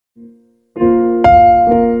Hey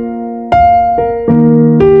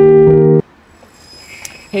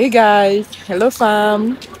guys, hello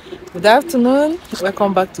fam. Good afternoon.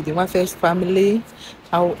 Welcome back to the One First family.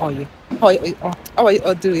 How are you? How are you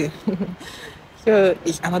all doing? So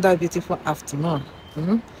it's another beautiful afternoon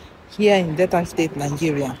here in Delta State,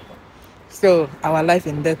 Nigeria. So our life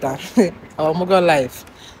in Delta, our Omugo life.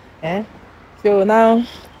 Eh? So now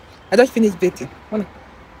I just finished bathing.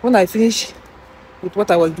 When I finish with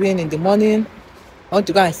what I was doing in the morning, I want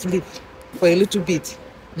to go and sleep for a little bit.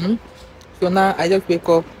 Hmm? So now I just wake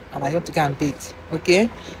up and I want to go and bathe. Okay?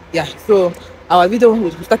 Yeah. So our video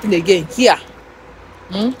will be starting again here.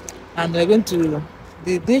 Hmm? And we're going to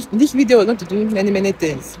this video we're going to do many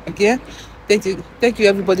things. Okay? Thank you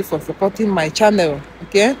everybody for supporting my channel.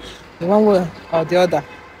 Okay? In one way or the other.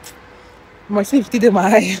 My sleep still in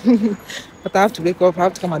my eye. But I have to wake up, I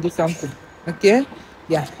have to come and do something. Okay?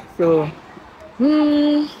 Yeah. So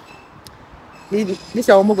this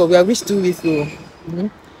our Omugo, we have reached 2 weeks. So we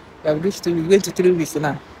have reached 2 weeks, going to 3 weeks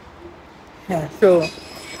now. Yeah. So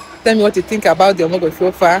tell me what you think about the Omugo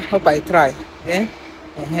so far. Hope I try. Yeah.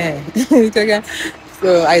 Okay.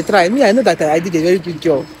 So I try. Me, I know that I did a very good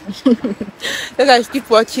job. So guys, keep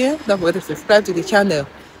watching. Don't forget to subscribe to the channel.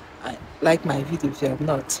 Like my video if you have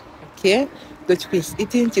not. Okay. Don't please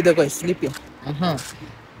eating. Chidogo is sleeping.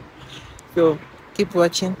 So keep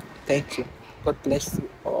watching. Thank you. God bless you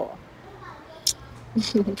all.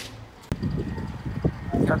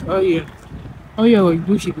 Oh yeah. Oh yeah, we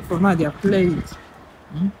do shit before now they are playing.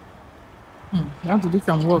 You have to do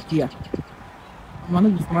some work here. I'm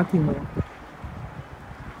not be smart in there.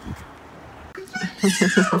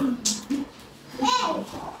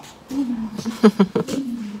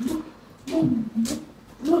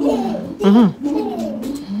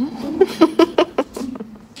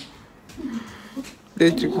 There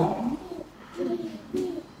you go.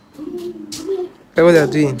 Look what they are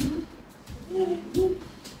doing.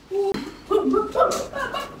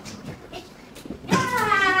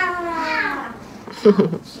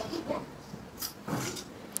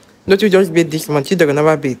 Don't you just beat this much? You're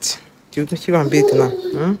never beat. You can beat now.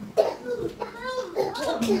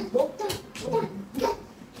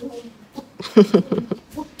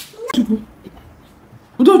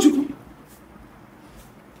 Udochukwu.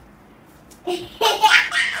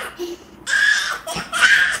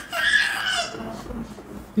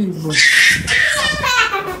 Big boy.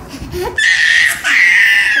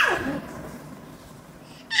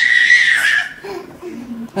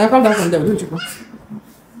 I come back from there, Udochukwu.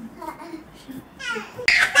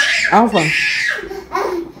 How far?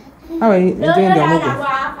 How are you enjoying the Omugo?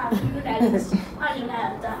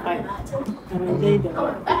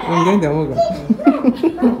 Enjoying the Omugo.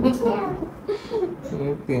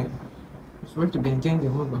 Okay. You're supposed to be enjoying the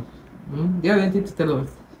Omugo. Do you have anything to tell us?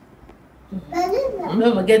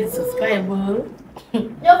 Don't forget to subscribe. Don't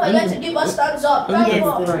forget to give us thumbs up.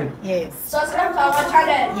 Yes. Subscribe to our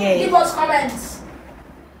channel. Yes. Give us comments.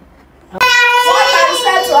 What can we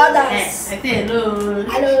say to others? I say hello.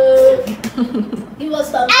 Hello. Give us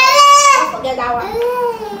thumbs up. Don't forget that one.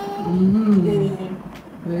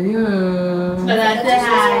 Yeah. Say hi.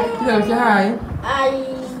 Say hi. Hi.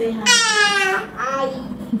 Say hi. Hi.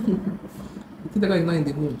 You think the guy is not in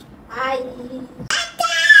the mood? Hi.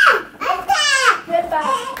 Paper.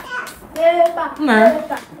 Paper. Nah.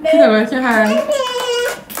 Paper. Say hi.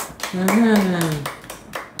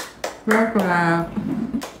 Crap.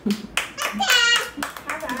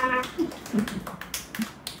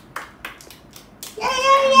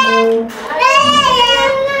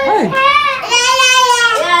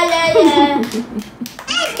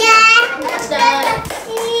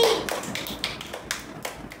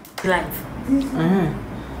 Life.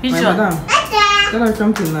 My madam, tell us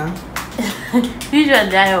something now. Which one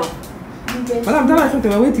do I have? Madam, tell us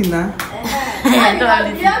something. We're waiting now. I don't have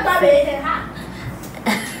anything to say.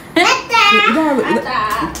 You don't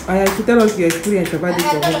have. I have to tell us your experience about this.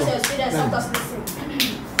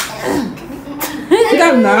 Sit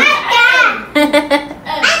down now. The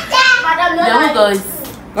Omugo is.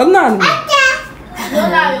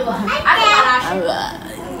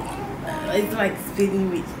 It's like spinning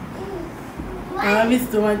me. I love it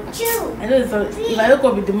so much. I know it's if I wake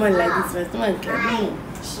up with the money like this, my stomach is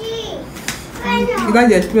like, You got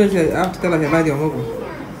the experience. You have to tell us about the Omugo.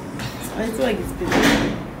 my stomach is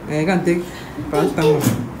spinning. You can take paracetamol.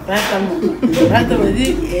 Paracetamol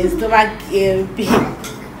is stomach pain.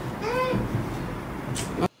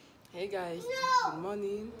 Hey guys, good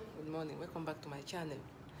morning. Welcome back to my channel.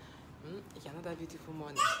 It's another beautiful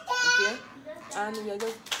morning. Okay, and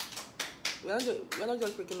we're not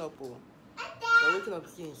just waking up. We're waking up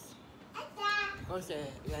since Okay,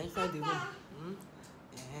 you are inside the room.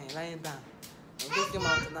 Lying down. I just came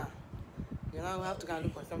out now. You now have to go and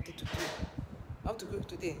look for something to do. I have to cook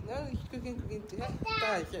today. No, cooking today.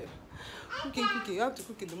 Tired. Cooking. You have to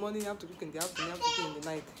cook in the morning, you have to cook in the afternoon, you have to cook in the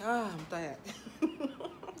night. I'm tired.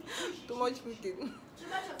 Too much cooking.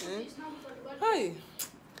 Hi.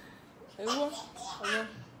 Hello.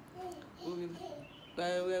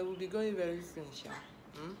 We'll be going very soon, Sha.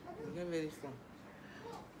 We'll be going very soon.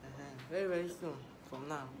 Very, very soon. From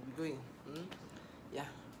now, we'll be going. Yeah.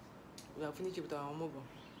 We have finished with our Omugo.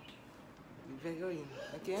 We're going.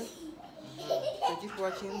 Okay? So keep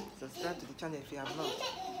watching. Subscribe to the channel if you have not.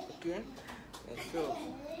 Okay? So,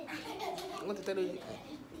 I want to tell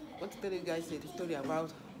you guys the story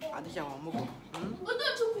about Adisha Omugo.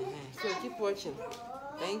 So keep watching.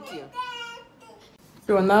 Thank you.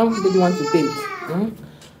 So now baby wants to bathe.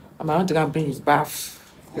 I want to go and bring his bath.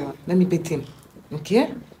 So let me bathe him.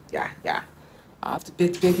 Okay? Yeah. I have to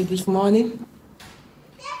bathe baby this morning.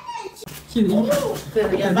 So you're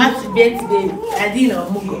about to bathe baby. I didn't know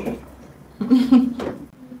Omugo.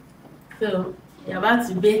 So you're about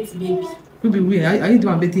to bathe baby. Baby, where? Are you the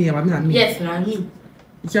one bathing him? I mean, me. Yes, I'm me.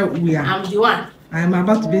 So we are. I'm the one. I am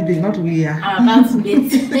about to bathe baby, not we are. I'm about to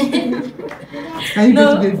bathe. Can you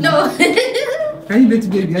bathe baby? No. Can you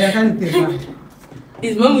bathe baby? I can't take that.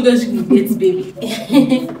 His mom will just bathe baby.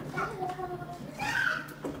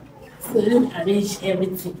 So let's arrange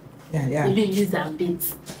everything. Yeah. Baby use and bathe.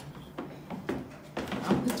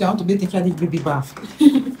 I want to bathe inside this baby bath.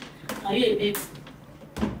 Are you a baby?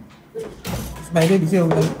 It's my baby, so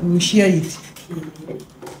we'll share it.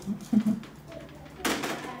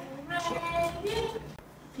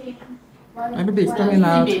 My baby is coming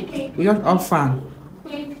out. We just off fan.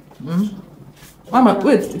 Mama,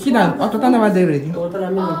 wait, sit down. Otto never there ready.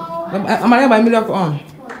 Am I by milk on?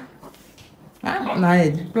 Nah,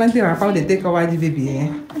 plenty of how they take over the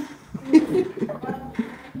baby.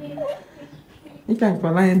 You can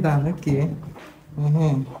for lying down, okay.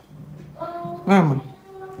 Mama.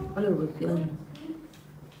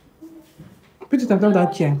 Put it on top of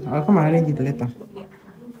that chair. I'll come and arrange it later.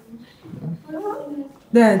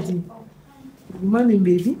 Daddy. Good morning,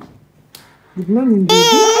 baby. Good morning,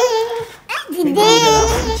 baby.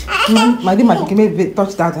 My dear, can you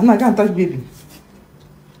touch that? I'm not going to touch baby.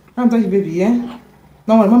 Can't touch baby, yeah?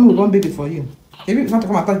 Don't worry, mommy will born baby for you. If you want to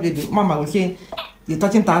come and touch baby, mama will say, you're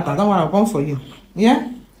touching Tata. Don't worry, I'll born for you.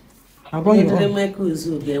 Yeah? I'll born you. I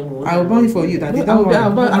will born you for you, Daddy. Don't worry.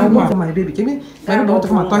 I'll born for my baby. My baby want to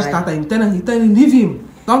come and touch Tata. You tell him, leave him.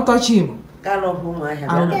 Don't touch him. I'll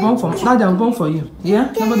born for Daddy, I'll born for you.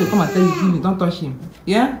 Yeah? Nobody come and tell you, leave him. Don't touch him.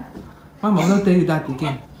 Yeah? Mama will not tell you that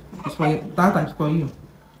again. It's for you. Tata is for you.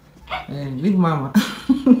 Leave mama.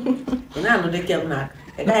 You know, they came back.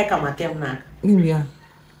 A guy come and came back. Give me a.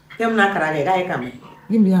 Came back, a guy come.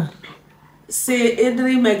 Give me a. Say,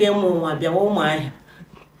 Edry Megan Moon, be a woman.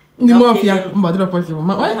 The mafia, mother of possible.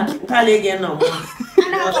 Tally again, no.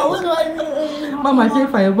 Mama,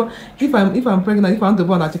 if I'm pregnant, if I want to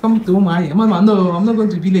born, I come to my mama. No, I'm not going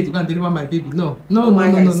to village to go and deliver my baby. No. You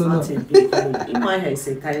might have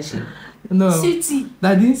said, Tarishi. No. City.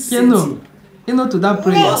 Daddy, you know to that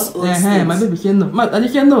prayer. My baby can no. Daddy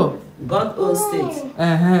can no. God owns state.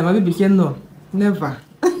 My baby can no. Never.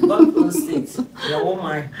 God owns state. Your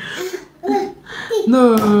woman.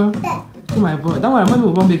 No. My boy. Don't worry, mommy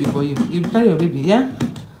will born baby for you. You carry your baby, yeah?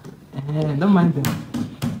 Don't mind them.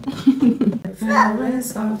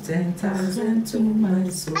 Flowers of 10,000 to my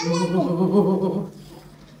soul.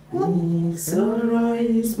 Sorrow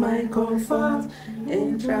is my comfort,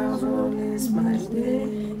 and travel is my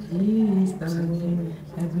day. He is the way,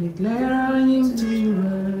 as we glare on into the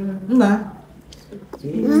world. Nah. He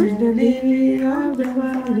is the lily of the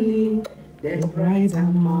valley, the bright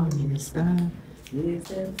and morning star.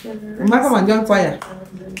 Mama, come on, join choir.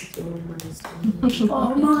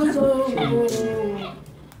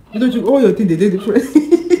 You don't you all your things they did different.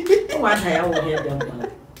 What I will hear them.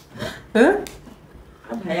 Huh?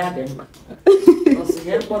 I'm hired them. Because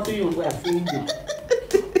here, what do you wear? You're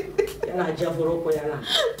just for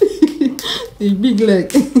It's big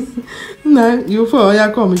leg. Nah, you fall,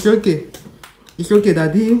 yeah, come, it's okay. It's okay,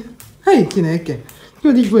 Daddy. Hey, Kineke.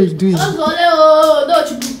 What this boy is doing?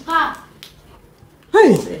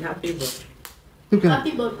 Hey! Say happy birthday. Look at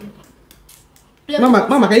Happy birthday.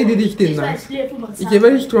 Mama, can you do this thing now? It's a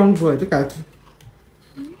very strong boy. Look at it.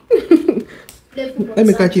 Let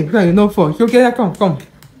me catch him. No, you not fall. It's okay. Yeah, come.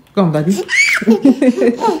 Come, Daddy.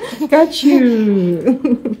 Catch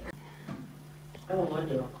you. Oh,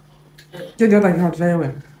 wonder. Take the other out very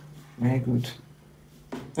well. Very good.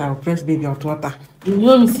 I'll press baby hot water. You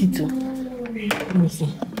want me to see too? Let me see.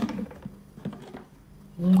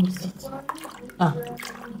 Ah,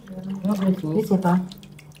 this water.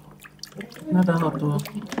 Not that hot though.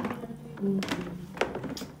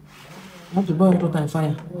 I have to boil hot water in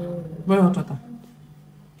fire. Boil hot water.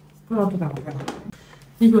 Boil hot water in fire.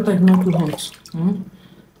 This water is not too hot.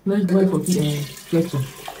 Let's boil for 30.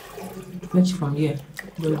 Let's from here.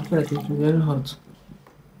 Boil it like it's very hot.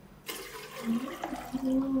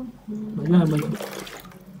 But you have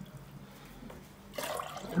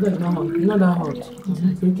it's not hot. It's not that hot.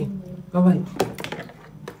 It's okay. Cover it.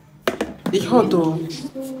 It's hot though,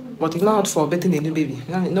 but it's not hot for bathing a new baby.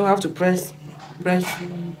 You don't have to press,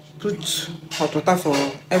 put hot water for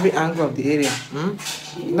every angle of the area.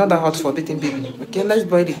 It's not that hot for bathing baby. Okay, let's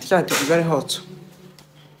boil it. Try to be very hot.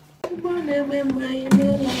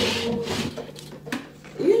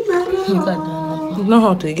 It's not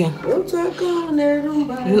hot again.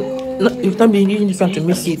 You can't be using this one to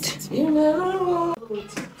mix it.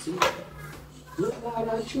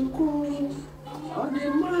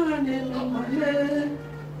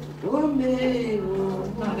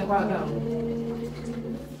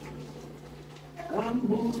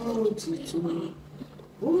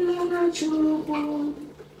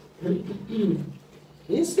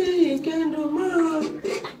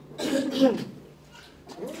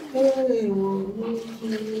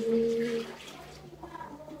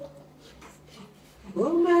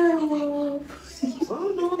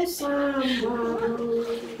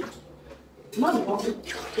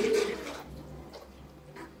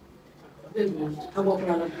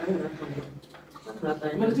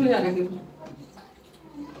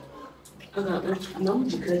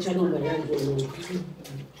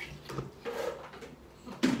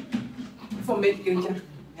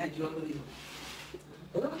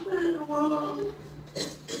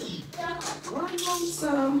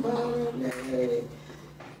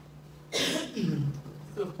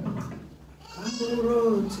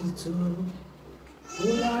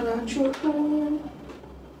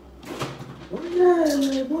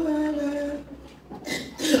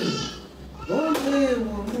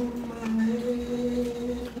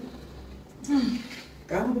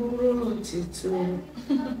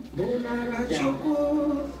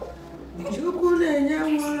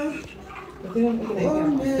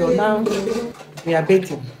 So now we are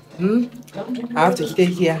bathing. I have to stay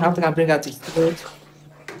here. I have to bring out his clothes.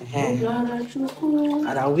 And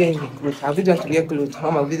I'll wear his clothes. I'll be doing to wear clothes.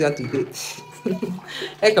 Mama will be doing to bathe.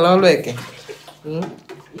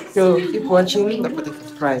 So keep watching. Don't forget to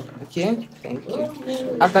subscribe. Okay? Thank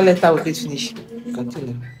you. After later we'll finish.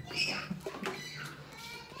 Continue.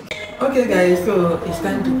 Okay guys, so it's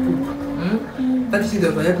time to cook. That is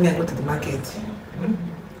the help me go to the market.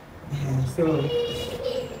 So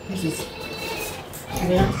this is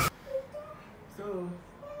so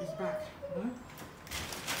it's back.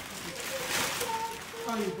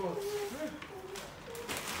 How you bought?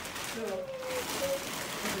 So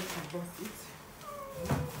I bought it.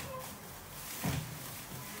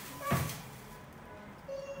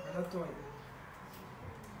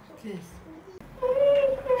 Okay.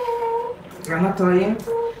 Granite oil.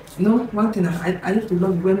 No, one thing I used to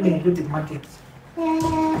love when we go to the market.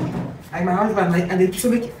 And my husband and they so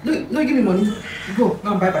make no give me money. Go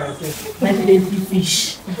and buy by yourself. My lazy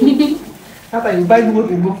fish. After you buy the whole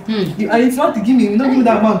thing, go. And if you want to give me, you don't give me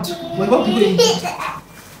that amount. But what to do?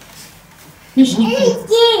 Fish eat it.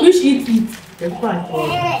 Fish eat it. The price for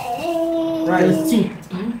rice. Stew.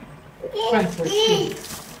 Price for stew.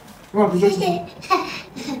 What?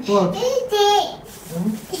 What?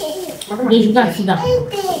 Then you can sit down.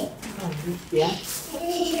 Yeah.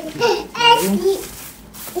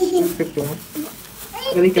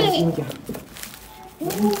 Very good.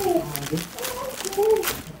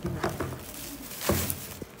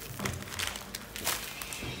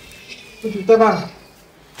 Itu bang.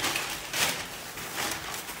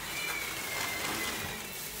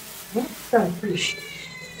 Fish.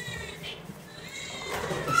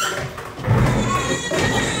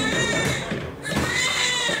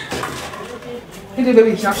 Ini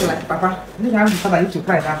baby shouting like papa. Ini yang papa used to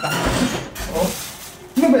cry that time. Oh,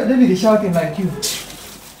 no, but baby is shouting like you.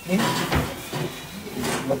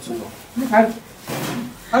 Not so long.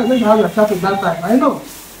 I know how you are shouting that time. I know.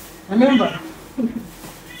 I remember.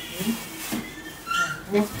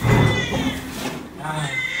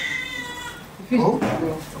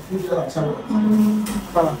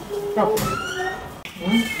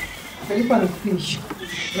 Very fun of fish.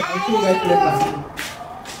 I feel like leper.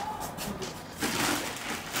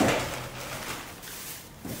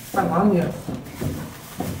 Come here.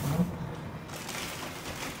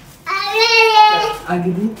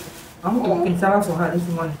 Agidi. I'm going to cook salad for her this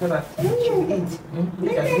morning so that she will eat.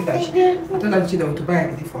 Look at it. I told her to buy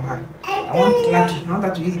a for her. I want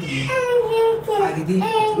her to eat the agidi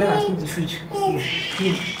when I keep the fridge.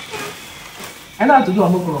 See. I know how to do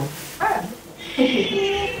Omugo.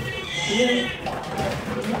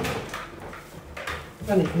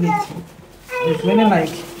 When it's neat. It's really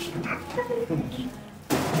like.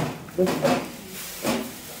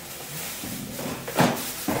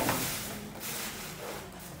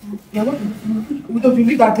 Yeah, what? We don't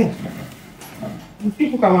believe that thing.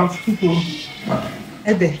 People can have people.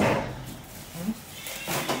 Ebe.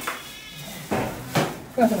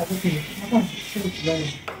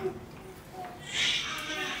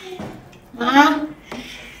 Ah.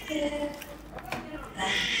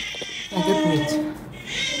 I get meat.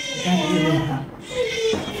 Can't eat it.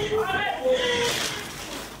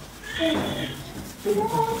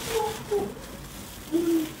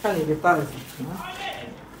 Can't eat it.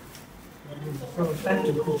 So time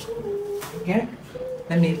to cook. Okay?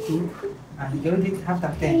 Let me cook. And you already have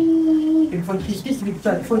that thing. Before this week,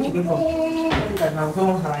 before you get home, that I'm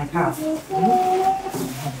going to like half.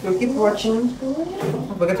 So keep watching.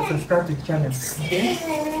 Don't forget to subscribe to the channel. Okay?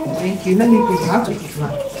 Thank you. Let me cook. I have to cook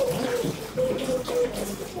now.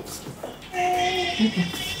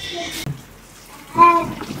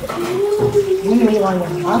 You know why I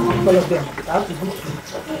have to follow them. I have to cook.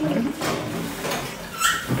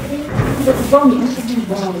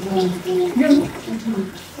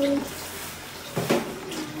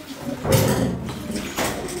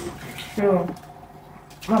 So,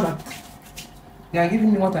 Mama, they are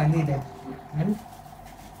giving me what I needed.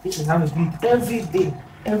 This is how we do it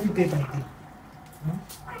every day by day.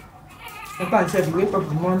 Sometimes I said you wake up in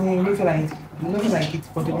the morning, you don't feel like it,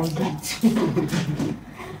 but they must do it.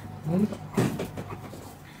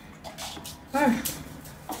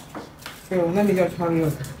 So let me just hurry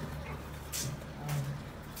up.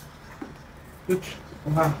 Cook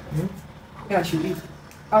for her. Yeah, she eat.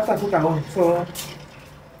 After I cook her own, so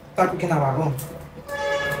start cooking our own.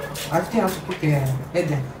 I still have to cook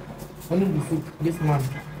egg. Only the food this morning.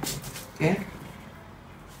 Okay?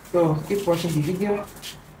 So keep watching the video.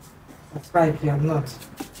 Subscribe if you are not.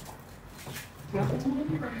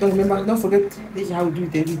 Don't forget this is how we do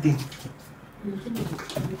it every day.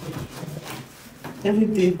 Every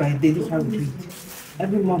day by day, this is how we do it.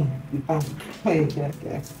 Every morning we pound.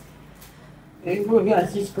 Okay. Hey, go get a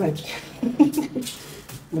 6 plate.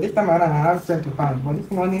 But this time around I have 20 pounds. But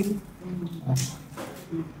this morning,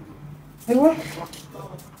 hey, what?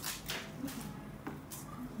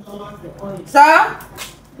 Sir?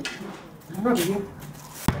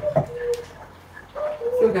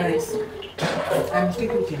 So guys, I'm still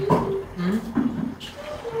cooking.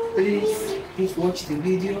 Please watch the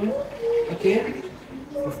video. Okay?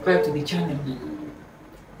 Subscribe to the channel.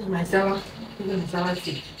 This is my salad. This is my salad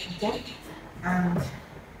tea. Okay? And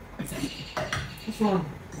this one.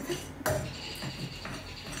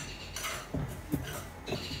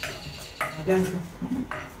 Again.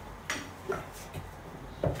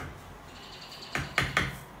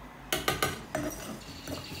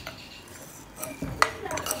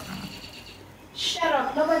 Shut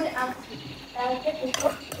up. Nobody asked you.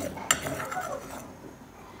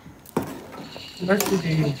 Let's do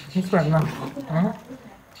this one now.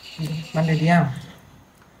 Mandiam.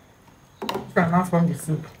 This one now from the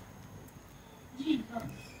soup.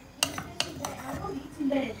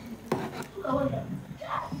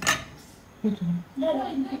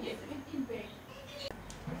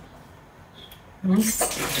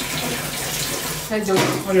 Let's do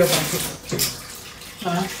all of that.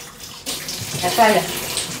 Fire.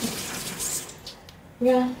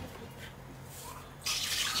 Yeah.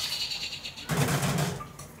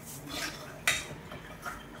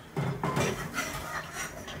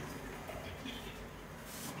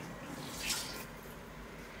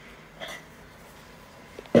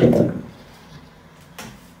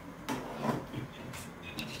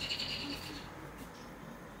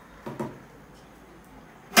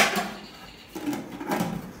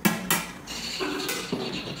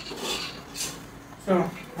 So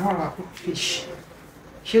now I put fish.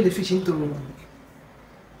 Share the fish into the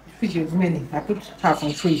fish is many. I put half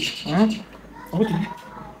on fridge. I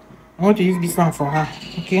want to use this one for her.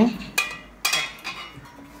 Okay.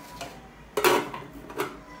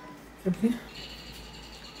 Okay.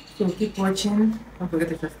 So keep watching. Don't forget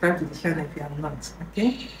to subscribe to the channel if you are not.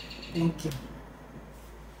 Okay. Thank you.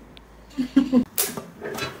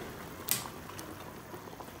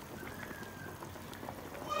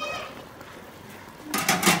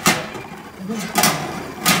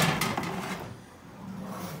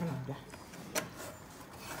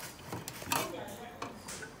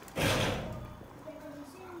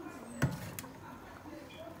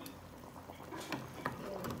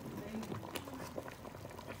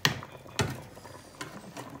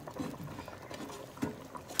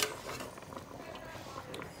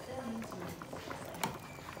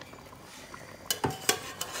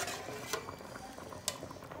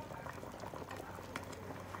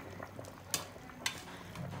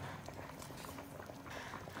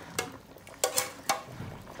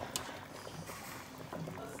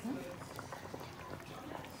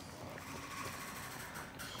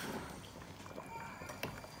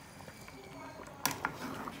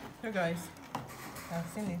 Hey guys, I've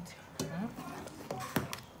seen it.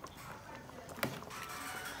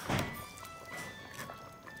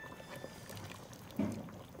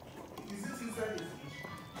 Is this inside the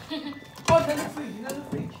fridge? Oh, there's a fridge. There's a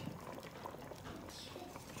fridge.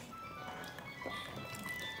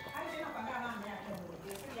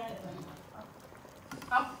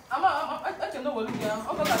 I can know what you get. I'm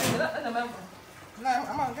going to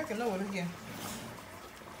know what you get.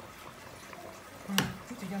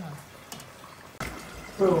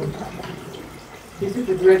 So, this is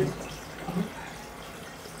the bread.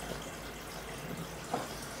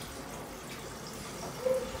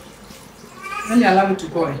 Let me allow it to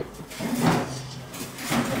boil.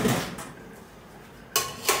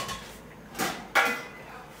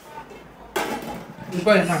 It's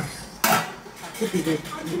boiling now. Keep it there.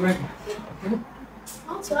 It's ready.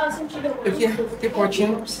 Okay, keep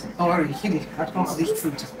watching. Don't worry, heal it. I can't this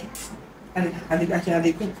fruit. And they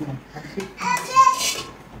cook now.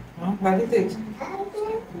 But it is.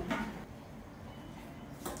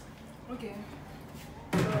 Okay.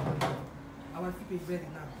 So, our soup is ready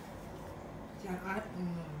now.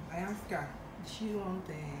 I asked her, she want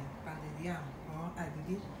pounded yam or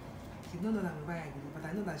agidi. She don't know that we buy agidi, but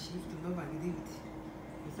I know that she used to love agidi with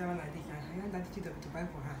someone like this. I want that she to buy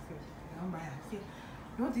for her, so I don't buy her. So,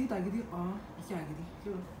 you want to eat agidi or you see agidi?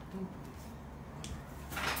 So, don't put it.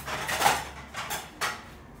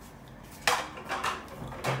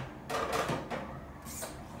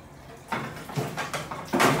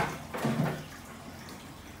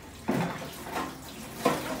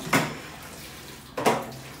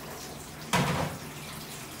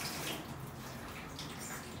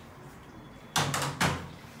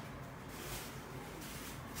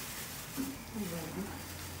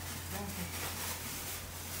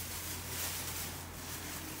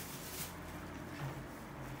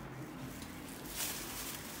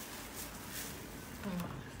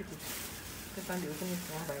 This time they open it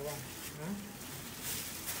one by one.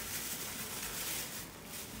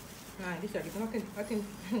 Nah, this is nothing.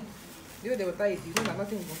 You they will tie it. You know that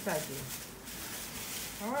nothing is inside here.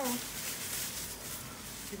 Oh,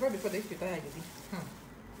 before they used to tie it.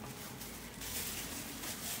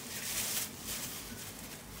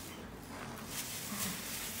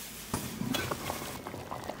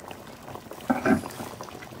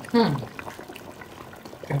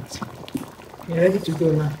 Good. You're ready to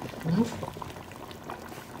go now.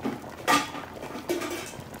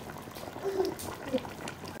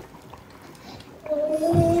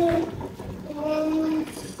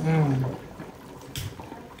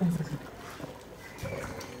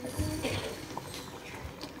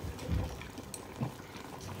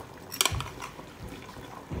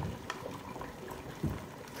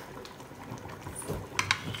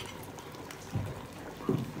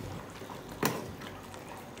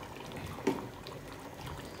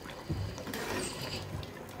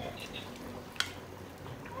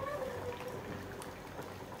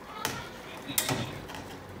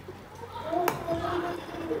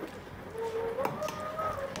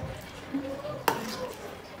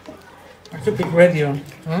 I should be ready.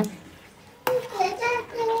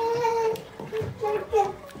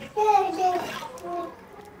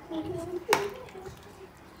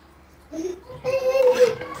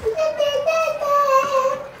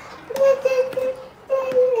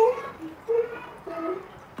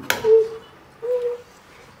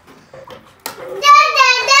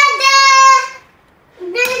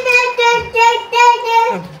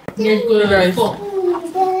 Guys,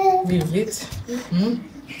 leave it.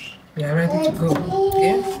 We are ready to go.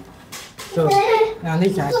 Okay? So, now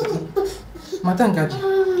let's start. Matangaji. I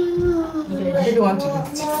really want to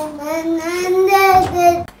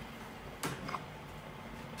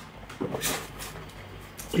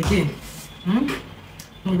eat. Again.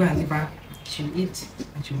 Omugo and Liva, she'll eat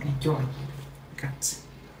and she'll enjoy. Look at.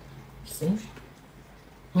 See?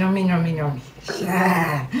 Yummy, yummy, yummy.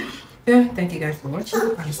 Yeah. Thank you guys for watching.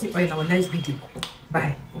 I'll see you in our next video.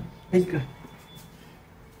 Bye. Let's go.